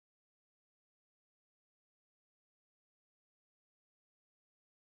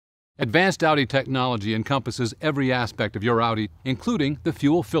Advanced Audi technology encompasses every aspect of your Audi, including the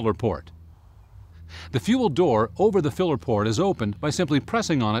fuel filler port. The fuel door over the filler port is opened by simply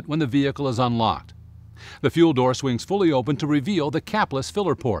pressing on it when the vehicle is unlocked. The fuel door swings fully open to reveal the capless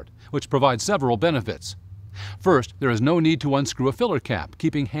filler port, which provides several benefits. First, there is no need to unscrew a filler cap,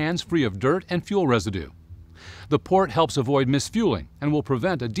 keeping hands free of dirt and fuel residue. The port helps avoid misfueling and will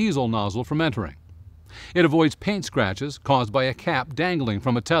prevent a diesel nozzle from entering. It avoids paint scratches caused by a cap dangling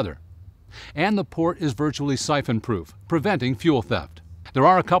from a tether. And the port is virtually siphon-proof, preventing fuel theft. There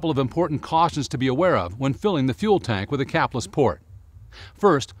are a couple of important cautions to be aware of when filling the fuel tank with a capless port.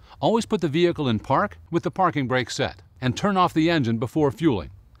 First, always put the vehicle in park with the parking brake set and turn off the engine before fueling.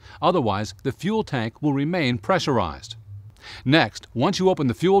 Otherwise, the fuel tank will remain pressurized. Next, once you open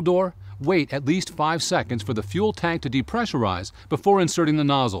the fuel door, wait at least 5 seconds for the fuel tank to depressurize before inserting the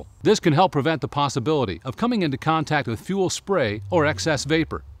nozzle. This can help prevent the possibility of coming into contact with fuel spray or excess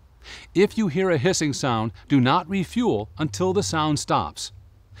vapor. If you hear a hissing sound, do not refuel until the sound stops.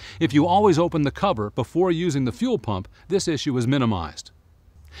 If you always open the cover before using the fuel pump, this issue is minimized.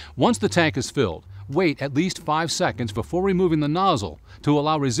 Once the tank is filled, wait at least 5 seconds before removing the nozzle to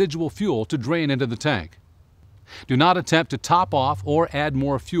allow residual fuel to drain into the tank. Do not attempt to top off or add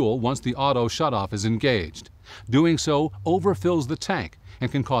more fuel once the auto shutoff is engaged. Doing so overfills the tank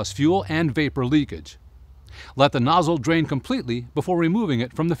and can cause fuel and vapor leakage. Let the nozzle drain completely before removing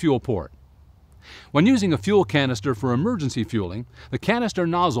it from the fuel port. When using a fuel canister for emergency fueling, the canister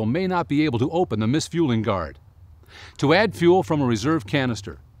nozzle may not be able to open the misfueling guard. To add fuel from a reserve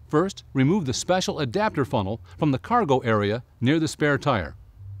canister, first remove the special adapter funnel from the cargo area near the spare tire.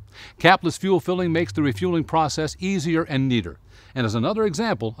 Capless fuel filling makes the refueling process easier and neater, and is another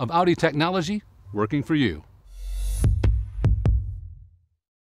example of Audi technology working for you.